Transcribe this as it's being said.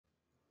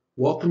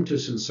Welcome to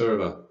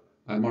Senserva.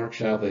 I'm Mark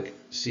Shavlik,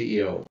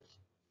 CEO.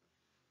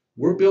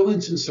 We're building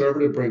Senserva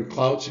to bring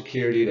cloud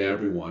security to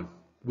everyone.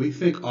 We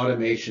think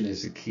automation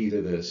is the key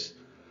to this.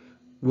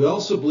 We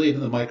also believe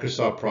in the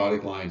Microsoft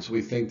product lines.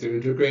 We think they're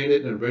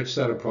integrated and a rich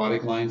set of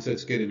product lines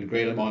that's getting a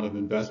great amount of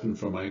investment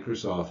from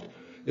Microsoft.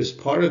 As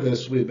part of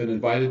this, we've been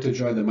invited to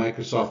join the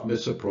Microsoft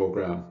MISA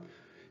program.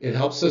 It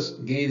helps us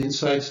gain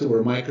insights to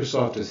where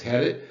Microsoft is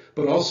headed,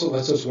 but also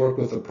lets us work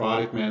with the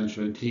product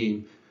management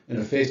team in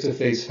a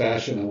face-to-face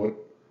fashion on what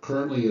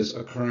currently is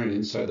occurring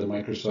inside the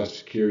Microsoft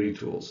security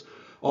tools.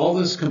 All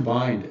this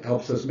combined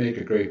helps us make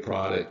a great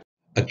product.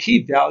 A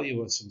key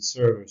value of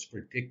Senserva is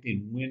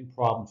predicting when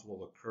problems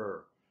will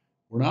occur.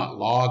 We're not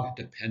log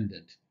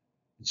dependent.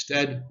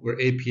 Instead,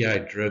 we're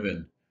API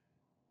driven.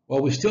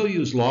 While we still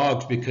use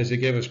logs because they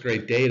give us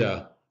great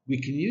data,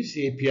 we can use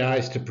the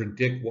APIs to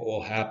predict what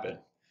will happen.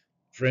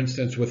 For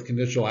instance, with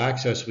conditional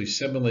access, we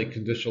simulate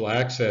conditional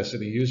access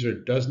and the user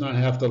does not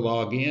have to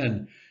log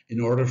in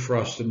order for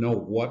us to know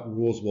what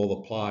rules will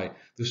apply.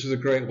 This is a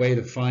great way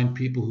to find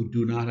people who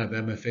do not have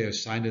MFA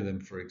assigned to them,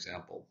 for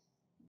example.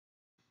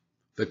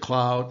 The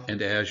cloud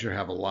and Azure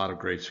have a lot of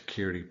great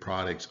security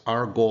products.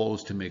 Our goal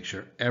is to make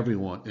sure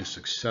everyone is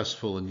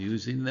successful in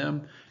using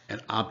them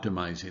and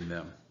optimizing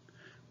them.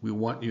 We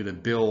want you to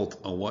build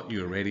on what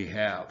you already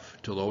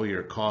have to lower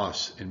your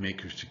costs and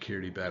make your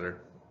security better.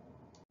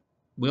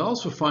 We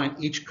also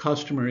find each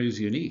customer is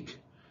unique.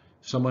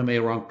 Someone may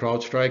run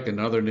CrowdStrike,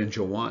 another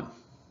NinjaOne,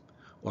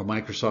 or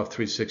Microsoft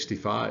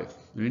 365,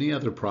 or any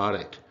other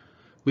product.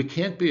 We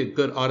can't be a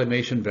good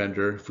automation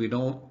vendor if we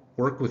don't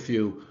work with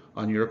you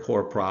on your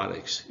core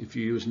products. If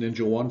you use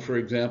NinjaOne, for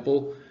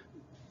example,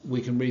 we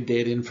can read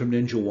data in from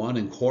NinjaOne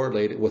and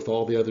correlate it with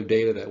all the other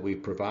data that we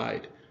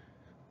provide.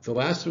 The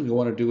last thing we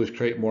want to do is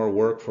create more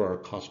work for our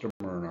customer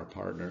and our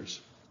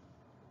partners.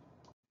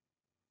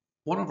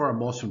 One of our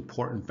most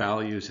important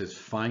values is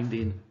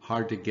finding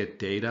hard to get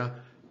data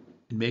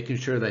and making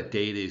sure that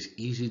data is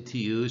easy to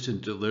use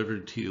and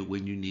delivered to you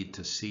when you need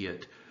to see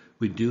it.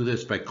 We do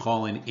this by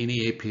calling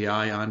any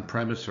API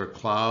on-premise or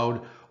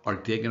cloud or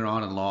digging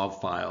around in log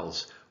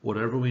files.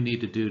 Whatever we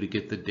need to do to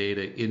get the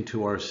data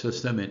into our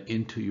system and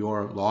into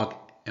your log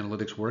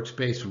analytics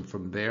workspace and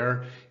from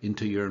there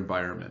into your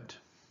environment.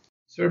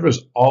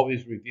 Server's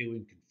always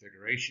reviewing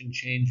configuration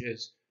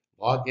changes,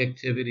 log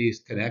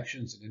activities,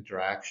 connections, and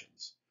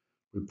interactions.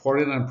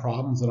 Reporting on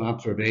problems and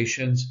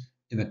observations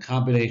in a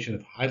combination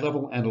of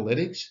high-level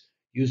analytics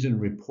using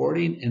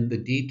reporting and the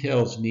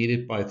details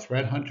needed by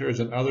threat hunters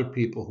and other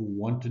people who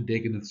want to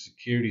dig into the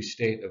security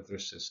state of their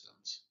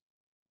systems.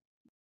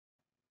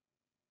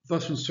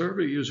 Thus, when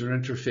server user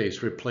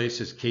interface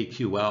replaces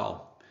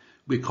KQL,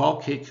 we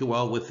call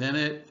KQL within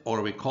it,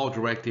 or we call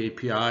direct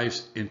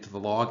APIs into the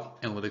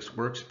log analytics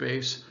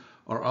workspace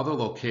or other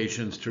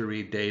locations to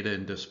read data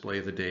and display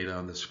the data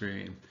on the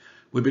screen.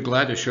 We'd be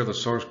glad to share the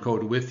source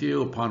code with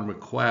you upon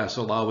request,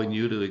 allowing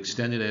you to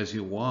extend it as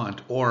you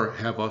want or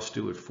have us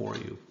do it for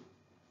you.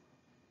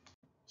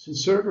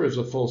 Senserva is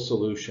a full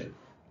solution.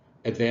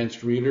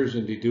 Advanced readers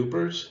and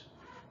dedupers,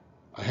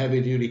 a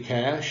heavy-duty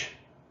cache,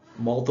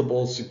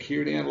 multiple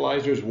security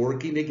analyzers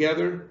working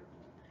together,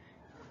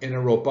 and a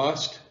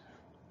robust,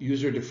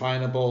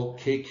 user-definable,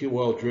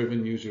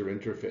 KQL-driven user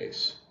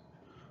interface.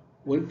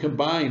 When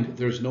combined,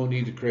 there's no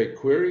need to create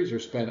queries or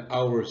spend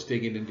hours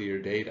digging into your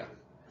data.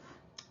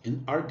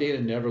 And our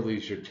data never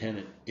leaves your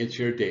tenant. It's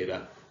your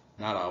data,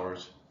 not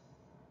ours.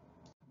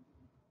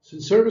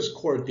 Senserva's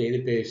core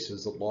database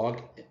is the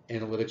log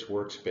analytics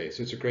workspace.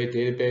 It's a great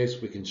database.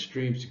 We can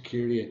stream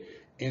security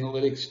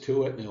analytics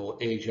to it and it will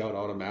age out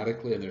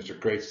automatically. And there's a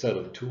great set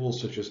of tools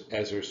such as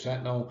Azure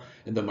Sentinel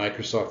and the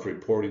Microsoft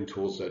reporting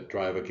tools that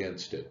drive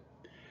against it.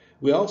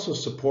 We also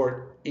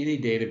support any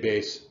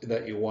database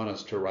that you want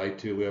us to write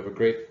to. We have a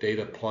great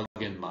data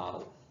plugin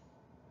model.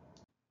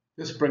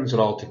 This brings it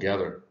all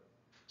together.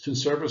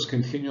 Senserva is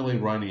continually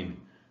running,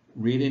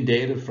 reading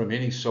data from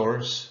any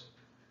source,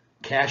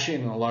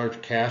 caching in a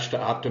large cache to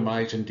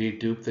optimize and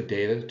dedupe the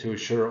data to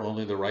assure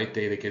only the right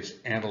data gets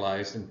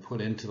analyzed and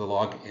put into the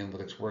log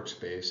analytics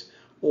workspace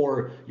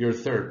or your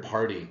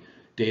third-party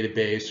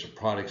database or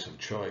products of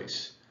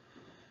choice.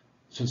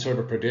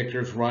 Senserva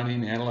Predictor is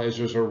running,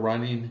 analyzers are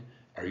running,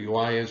 our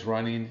UI is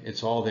running,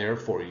 it's all there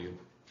for you,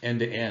 end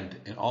to end,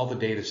 and all the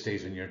data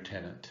stays in your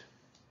tenant.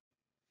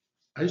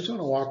 I just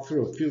want to walk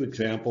through a few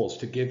examples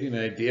to give you an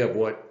idea of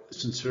what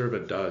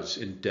Senserva does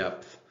in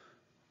depth.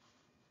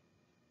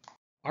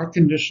 Our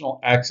conditional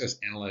access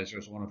analyzer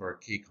is one of our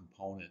key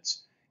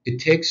components. It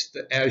takes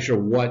the Azure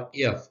what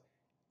if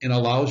and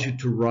allows you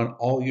to run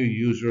all your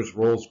users,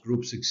 roles,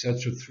 groups,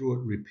 etc. through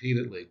it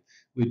repeatedly.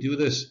 We do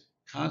this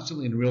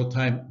constantly in real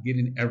time,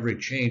 getting every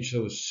change.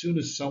 So as soon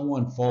as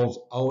someone falls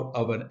out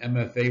of an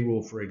MFA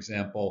rule, for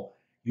example,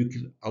 you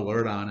can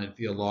alert on it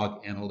via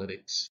log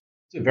analytics.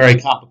 It's a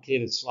very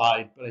complicated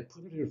slide, but I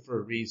put it here for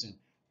a reason.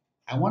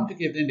 I wanted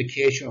to give an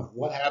indication of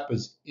what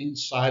happens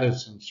inside of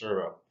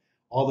Senserva.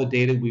 All the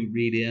data we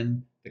read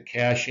in, the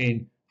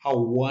caching, how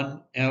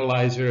one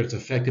analyzer is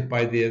affected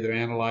by the other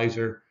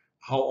analyzer,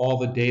 how all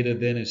the data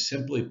then is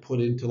simply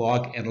put into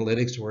log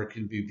analytics where it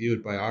can be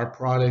viewed by our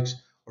products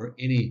or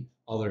any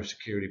other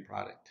security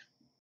product.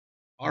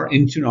 Our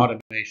Intune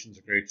automation is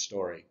a great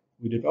story.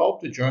 We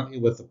developed it jointly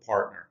with a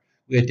partner.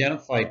 We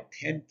identified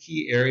 10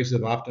 key areas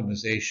of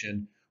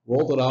optimization,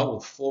 rolled it out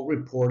with full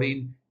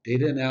reporting,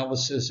 data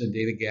analysis, and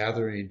data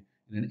gathering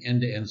in an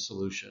end-to-end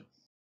solution.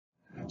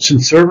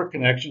 Senserva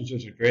Connections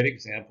is a great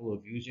example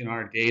of using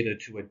our data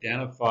to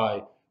identify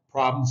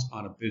problems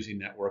on a busy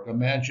network.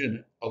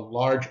 Imagine a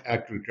large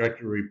Active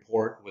Directory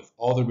report with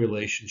all the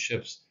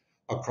relationships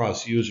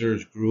across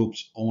users,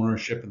 groups,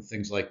 ownership, and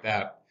things like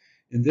that.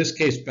 In this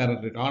case,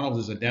 Benedict Arnold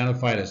is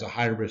identified as a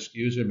high-risk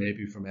user,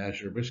 maybe from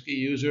Azure risky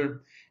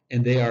user,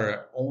 and they are an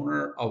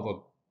owner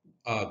of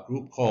a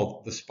group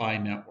called the Spy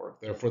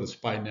Network. Therefore, the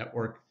Spy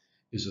Network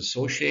is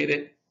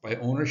associated by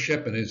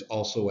ownership and is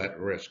also at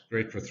risk.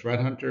 Great for threat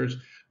hunters,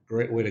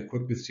 great way to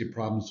quickly see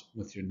problems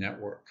with your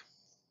network.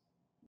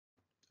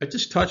 I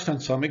just touched on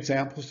some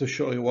examples to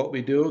show you what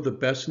we do. The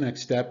best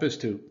next step is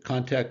to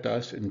contact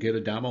us and get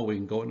a demo. We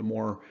can go into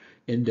more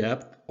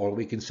in-depth, or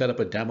we can set up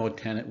a demo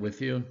tenant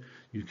with you.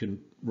 You can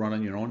run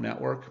on your own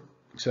network,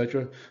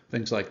 etc.,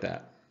 things like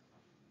that.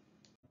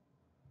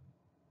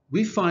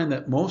 We find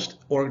that most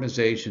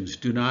organizations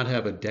do not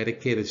have a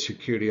dedicated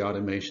security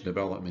automation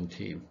development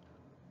team.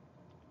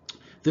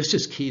 This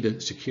is key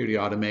to security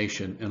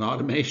automation, and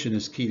automation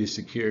is key to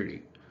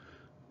security.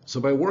 So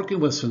by working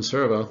with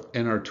Senserva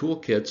and our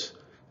toolkits,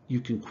 you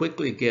can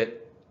quickly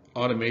get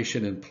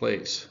automation in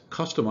place,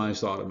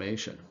 customized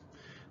automation.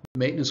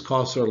 Maintenance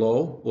costs are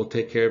low, we'll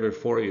take care of it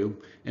for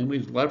you, and we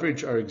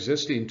leverage our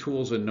existing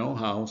tools and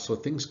know-how so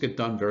things get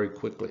done very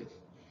quickly.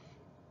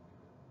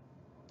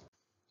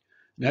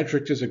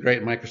 Netrix is a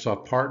great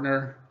Microsoft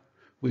partner.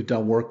 We've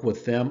done work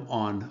with them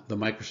on the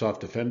Microsoft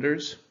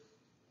Defenders.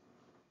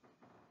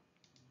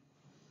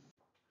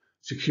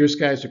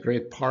 SecureSky is a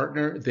great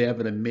partner. They have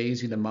an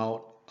amazing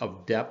amount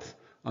of depth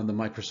on the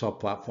Microsoft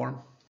platform.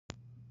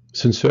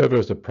 Senserva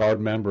is a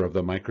proud member of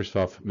the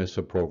Microsoft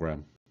MISA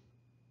program.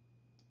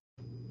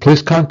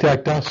 Please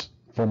contact us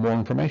for more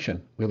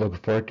information. We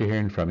look forward to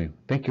hearing from you.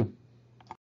 Thank you.